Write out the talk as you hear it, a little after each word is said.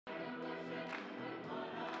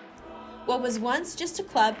What was once just a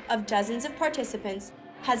club of dozens of participants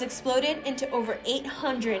has exploded into over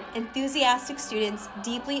 800 enthusiastic students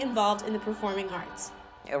deeply involved in the performing arts.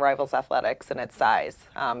 It rivals athletics in its size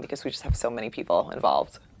because we just have so many people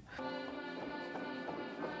involved.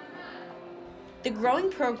 The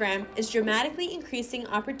growing program is dramatically increasing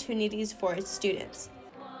opportunities for its students.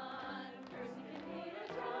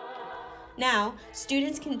 Now,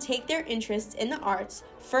 students can take their interests in the arts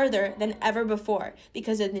further than ever before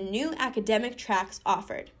because of the new academic tracks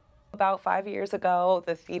offered. About 5 years ago,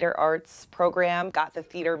 the theater arts program got the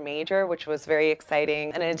theater major, which was very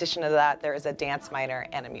exciting. And in addition to that, there is a dance minor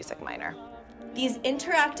and a music minor. These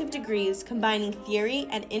interactive degrees combining theory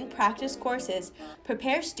and in-practice courses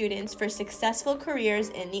prepare students for successful careers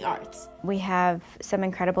in the arts. We have some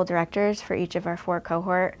incredible directors for each of our 4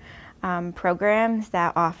 cohort programs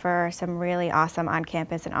that offer some really awesome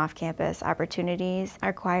on-campus and off-campus opportunities.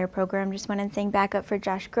 Our choir program just went and sang backup for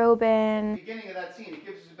Josh Groban. Beginning of that scene, it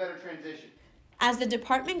gives us a better transition. As the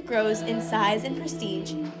department grows in size and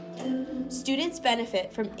prestige, students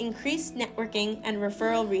benefit from increased networking and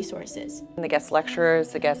referral resources. The guest lecturers,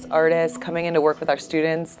 the guest artists coming in to work with our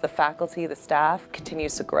students, the faculty, the staff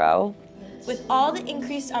continues to grow. With all the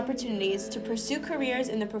increased opportunities to pursue careers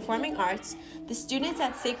in the performing arts, the students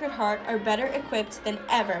at Sacred Heart are better equipped than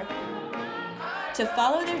ever to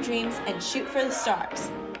follow their dreams and shoot for the stars.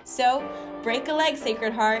 So, break a leg,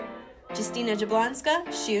 Sacred Heart. Justyna,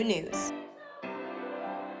 Jablonska, SHU News.